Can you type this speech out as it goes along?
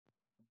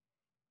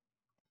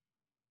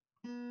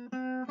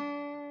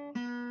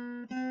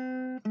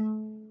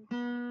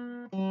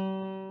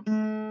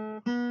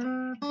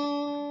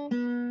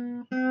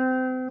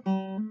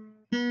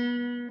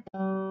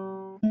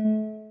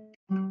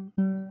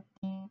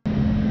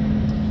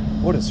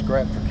What does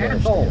scrap for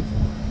cash stand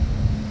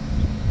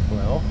for?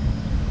 Well,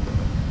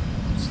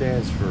 it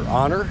stands for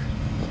honor,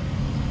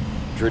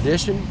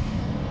 tradition,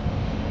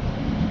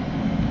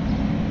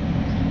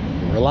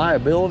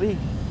 reliability,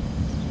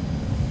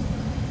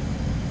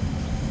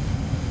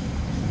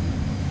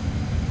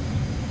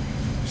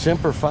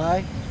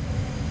 simplify,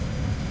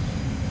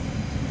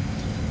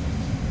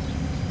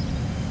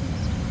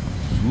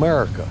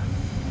 America.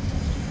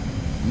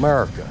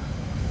 America.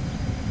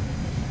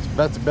 It's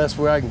about the best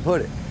way I can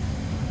put it.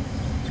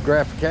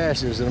 Scrap for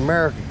Cash is an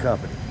American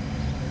company.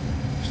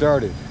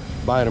 Started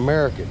by an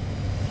American,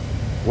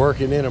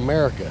 working in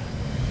America,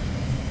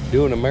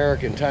 doing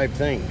American type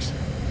things.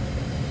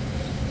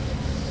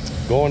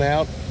 Going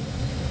out,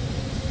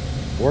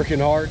 working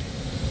hard,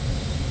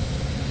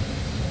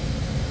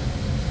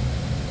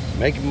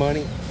 making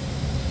money,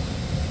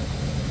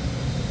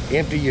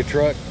 empty your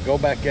truck, go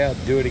back out,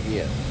 do it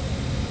again.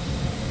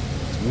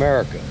 It's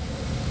America.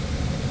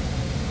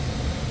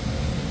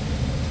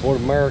 It's what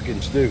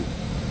Americans do.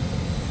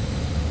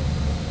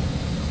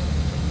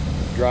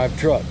 Drive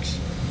trucks.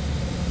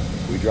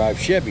 We drive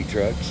Chevy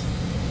trucks.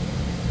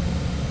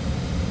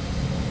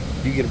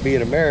 You're going to be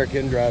an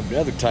American, drive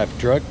another type of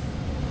truck,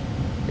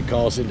 it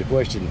calls into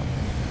question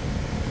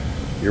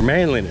your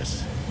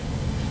manliness.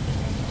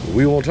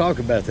 We won't talk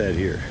about that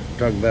here. We're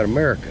talking about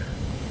America.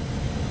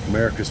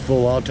 America's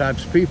full of all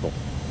types of people.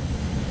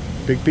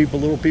 Big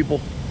people, little people,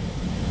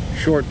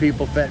 short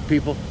people, fat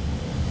people,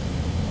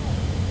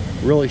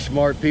 really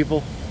smart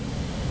people,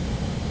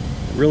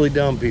 really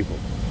dumb people.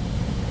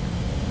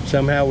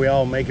 Somehow we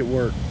all make it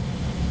work.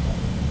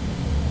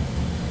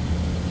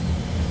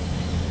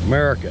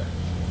 America.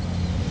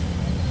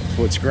 That's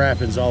what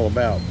scrapping's all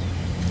about.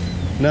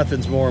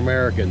 Nothing's more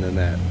American than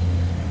that.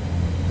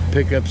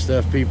 Pick up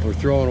stuff people are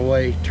throwing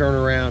away, turn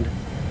around,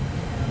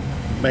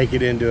 make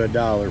it into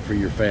 $1 for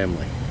your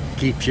family.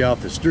 Keeps you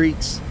off the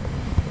streets,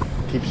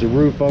 keeps a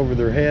roof over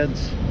their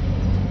heads.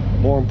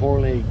 More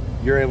importantly,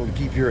 you're able to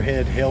keep your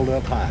head held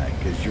up high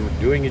because you're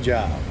doing a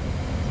job.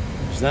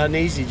 It's not an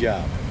easy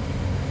job.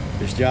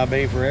 This job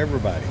ain't for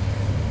everybody.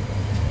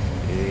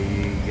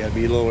 You gotta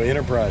be a little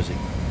enterprising.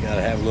 You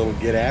gotta have a little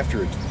get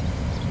after it.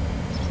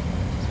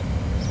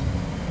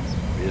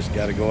 You just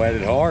gotta go at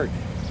it hard.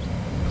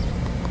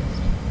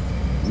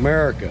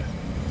 America,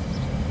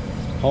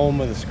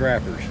 home of the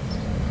scrappers,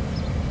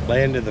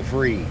 land of the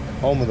free,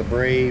 home of the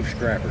brave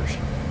scrappers.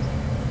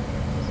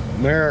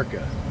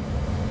 America,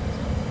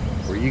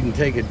 where you can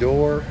take a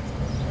door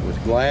with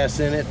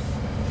glass in it,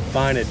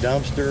 find a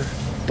dumpster,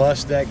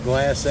 bust that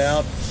glass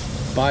out.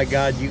 By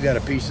God, you got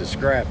a piece of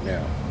scrap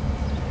now.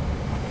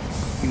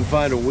 You can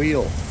find a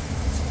wheel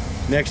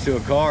next to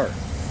a car.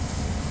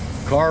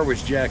 Car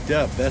was jacked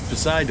up, that's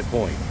beside the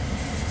point.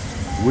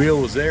 Wheel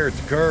was there at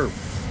the curb.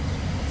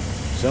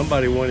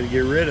 Somebody wanted to get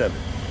rid of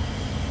it.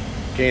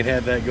 Can't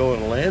have that go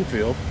in a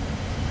landfill.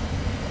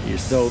 You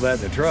stole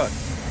that in the truck.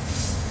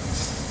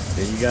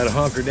 And you gotta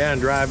hunker down,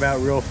 drive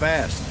out real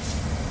fast.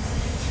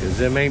 Cause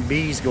them ain't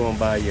bees going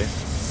by you.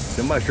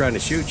 Somebody's trying to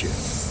shoot you.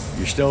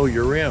 You stole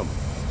your rim.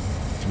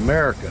 It's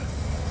America.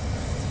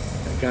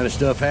 That kind of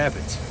stuff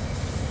happens.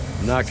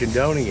 I'm not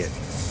condoning it.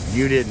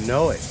 You didn't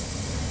know it.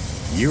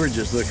 You were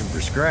just looking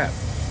for scrap.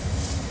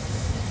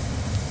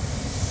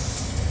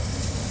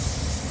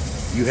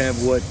 You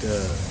have what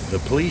the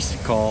police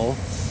call,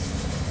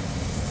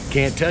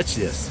 can't touch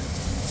this.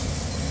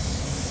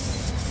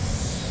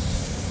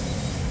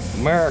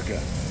 America.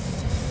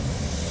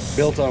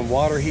 Built on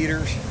water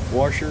heaters,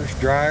 washers,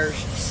 dryers,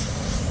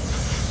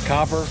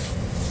 copper,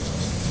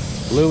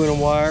 aluminum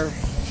wire,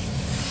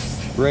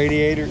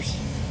 radiators,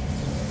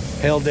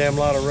 hell damn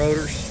lot of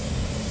rotors,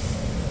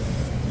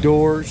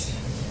 doors,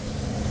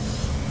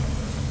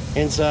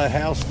 inside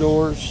house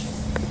doors,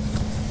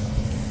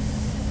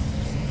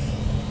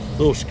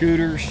 little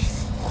scooters,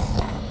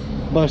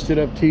 busted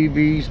up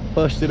TVs,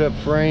 busted up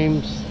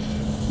frames,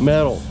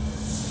 metal,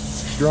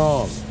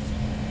 strong,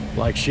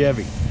 like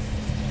Chevy,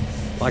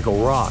 like a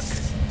rock.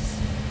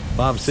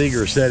 Bob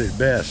Seger said it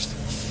best,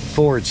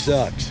 Ford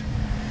sucks,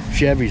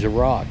 Chevy's a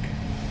rock.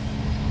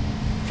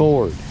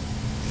 Ford.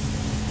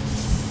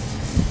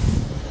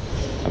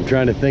 I'm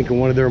trying to think of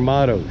one of their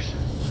mottos.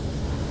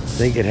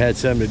 I think it had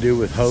something to do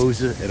with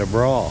hose and a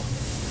bra.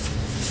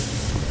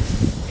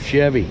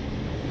 Chevy.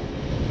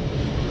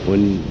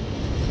 When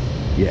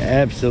you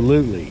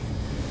absolutely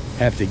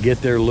have to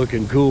get there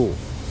looking cool.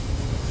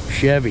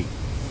 Chevy.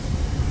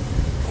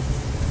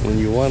 When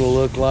you want to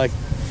look like,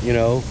 you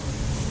know,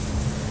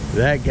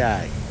 that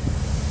guy.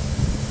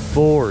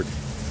 Ford.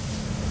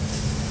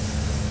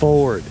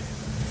 Ford.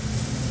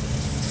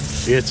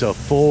 It's a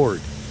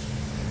Ford.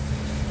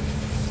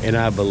 And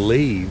I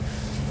believe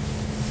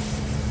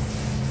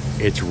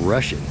it's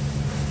Russian.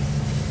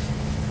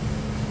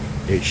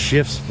 It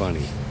shifts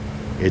funny.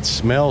 It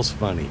smells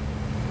funny.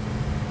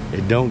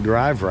 It don't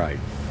drive right.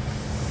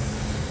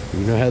 You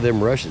know how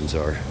them Russians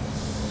are.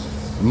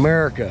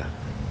 America.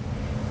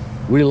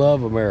 We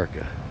love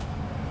America.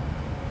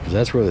 Because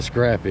that's where the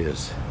scrap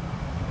is.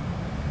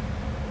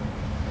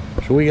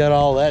 So we got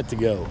all that to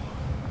go.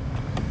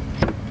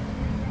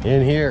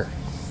 In here.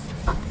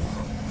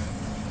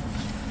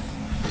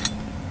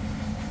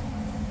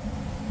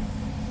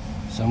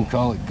 Some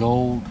call it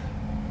gold.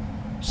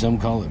 Some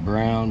call it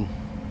brown.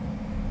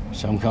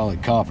 Some call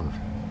it copper.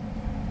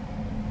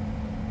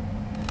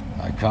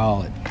 I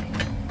call it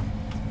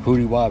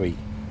Hootie Wobby.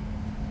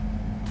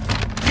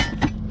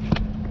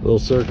 Little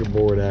circuit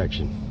board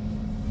action.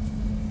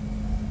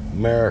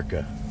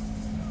 America.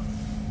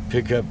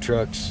 Pickup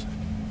trucks,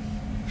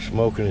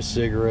 smoking a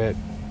cigarette,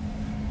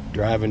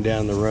 driving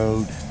down the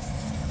road,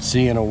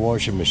 seeing a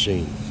washing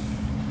machine,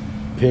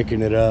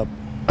 picking it up,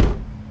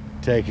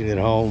 taking it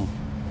home,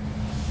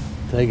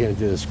 taking it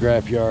to the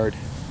scrap yard,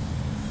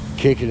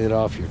 kicking it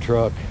off your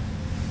truck.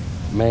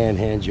 Man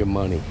hands you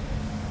money.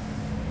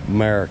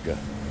 America.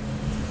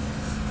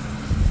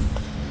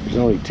 There's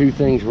only two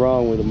things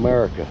wrong with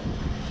America.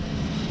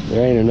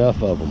 There ain't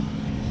enough of them.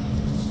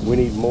 We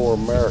need more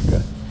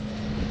America.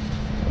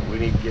 We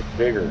need to get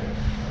bigger,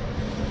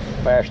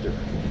 faster,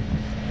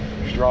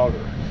 stronger.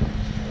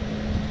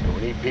 And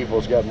we need people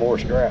that's got more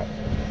scrap.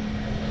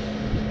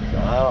 So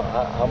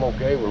I'm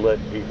okay with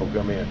letting people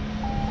come in,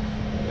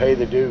 pay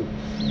the dues.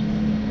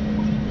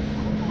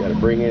 You got to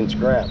bring in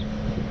scrap.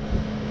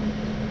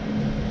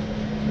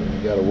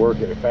 You got to work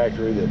at a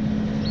factory that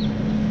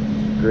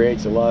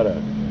creates a lot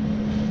of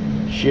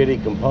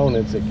shitty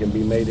components that can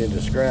be made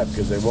into scrap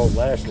because they won't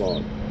last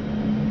long.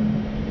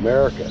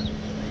 America,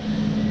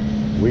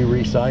 we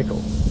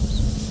recycle.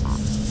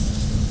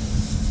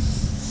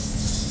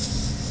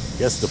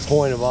 Guess the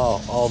point of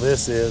all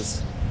this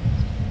is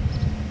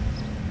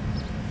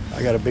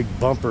I got a big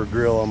bumper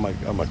grill on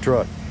my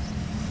truck.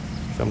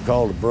 Some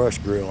call it a brush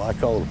grill. I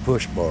call it a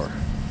push bar.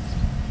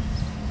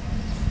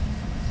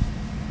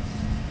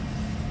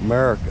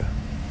 America,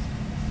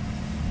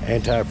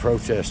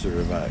 anti-protester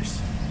device,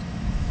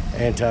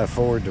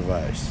 anti-Ford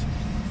device.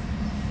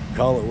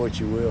 Call it what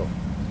you will.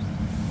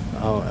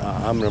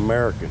 I'm an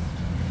American.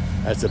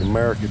 That's an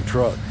American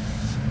truck.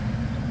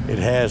 It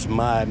has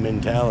my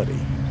mentality.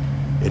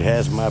 It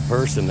has my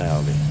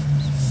personality.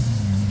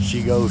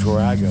 She goes where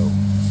I go.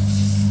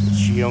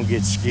 She don't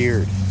get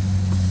scared.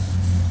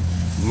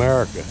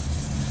 America.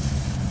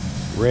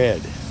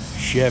 Red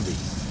Chevy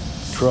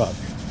truck.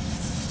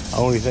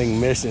 Only thing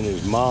missing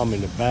is mom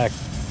in the back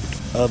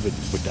of it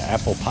with the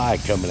apple pie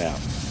coming out.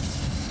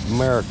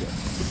 America.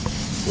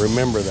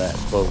 Remember that,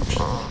 folks.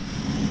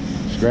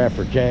 Scrap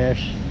for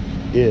cash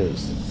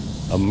is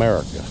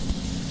America.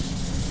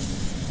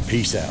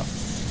 Peace out.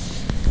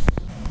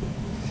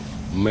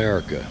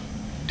 America.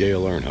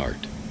 Dale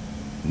Earnhardt.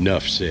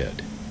 Nuff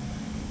said.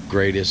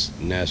 Greatest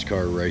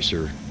NASCAR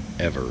racer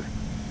ever.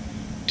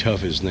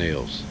 Tough as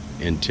nails.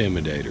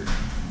 Intimidator.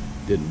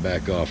 Didn't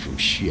back off from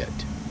shit.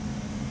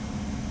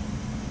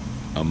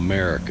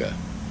 America.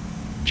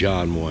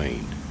 John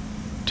Wayne.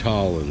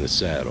 Tall in the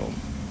saddle.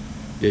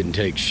 Didn't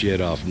take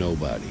shit off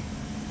nobody.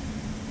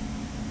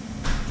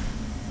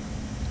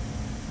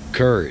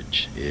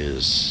 Courage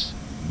is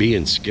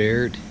being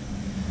scared,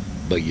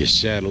 but you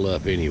saddle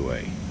up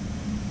anyway.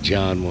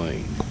 John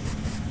Wayne.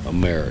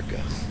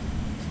 America.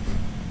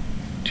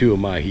 Two of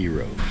my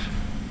heroes.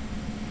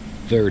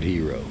 Third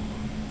hero.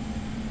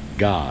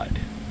 God.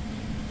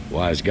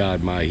 Why is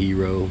God my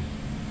hero?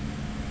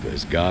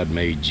 Because God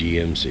made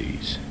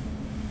GMCs.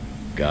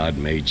 God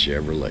made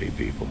Chevrolet,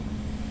 people.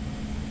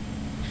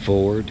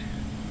 Ford,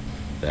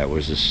 that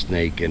was a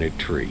snake in a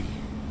tree.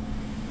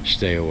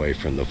 Stay away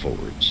from the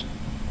Fords.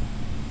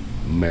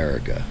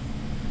 America.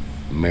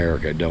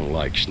 America don't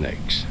like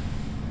snakes.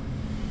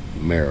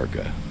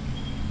 America.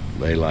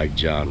 They like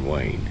John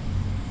Wayne.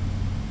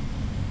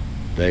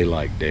 They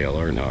like Dale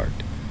Earnhardt.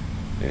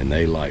 And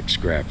they like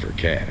scrap for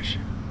cash.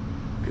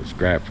 Because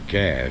scrap for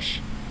cash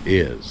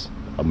is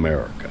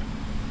America.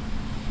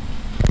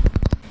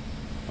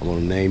 I'm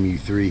gonna name you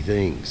three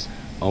things.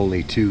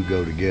 Only two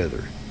go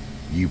together.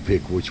 You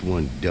pick which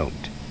one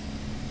don't.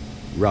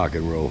 Rock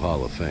and Roll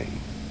Hall of Fame.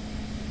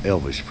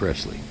 Elvis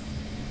Presley.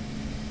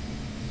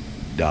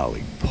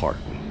 Dolly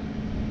Parton.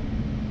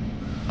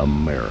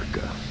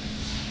 America.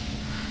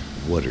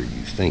 What are you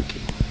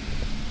thinking?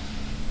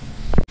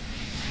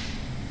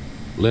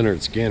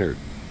 Leonard Skinner.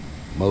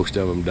 Most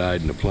of them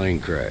died in a plane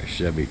crash,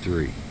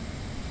 73.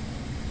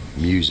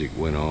 Music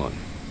went on.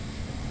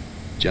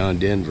 John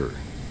Denver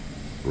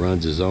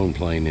runs his own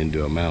plane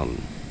into a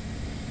mountain.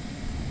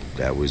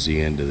 That was the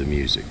end of the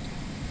music.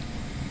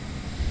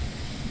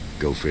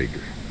 Go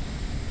figure.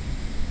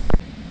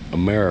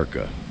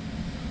 America,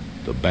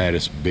 the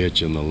baddest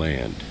bitch in the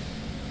land.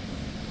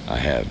 I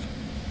have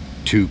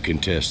two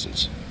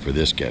contestants for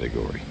this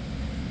category.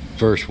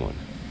 First one,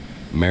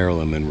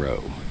 Marilyn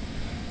Monroe.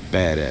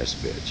 Badass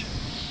bitch.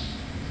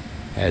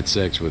 Had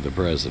sex with the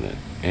president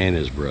and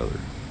his brother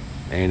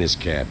and his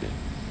cabinet.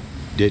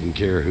 Didn't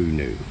care who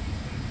knew.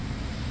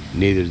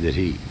 Neither did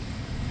he.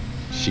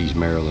 She's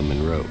Marilyn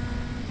Monroe.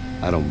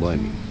 I don't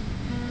blame him.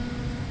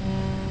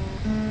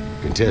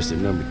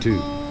 Contestant number 2,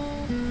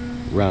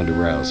 Ronda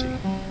Rousey.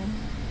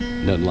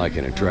 Nothing like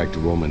an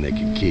attractive woman that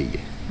can kill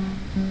you.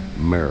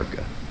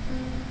 America.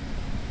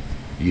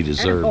 You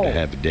deserve to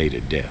have a date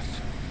of death.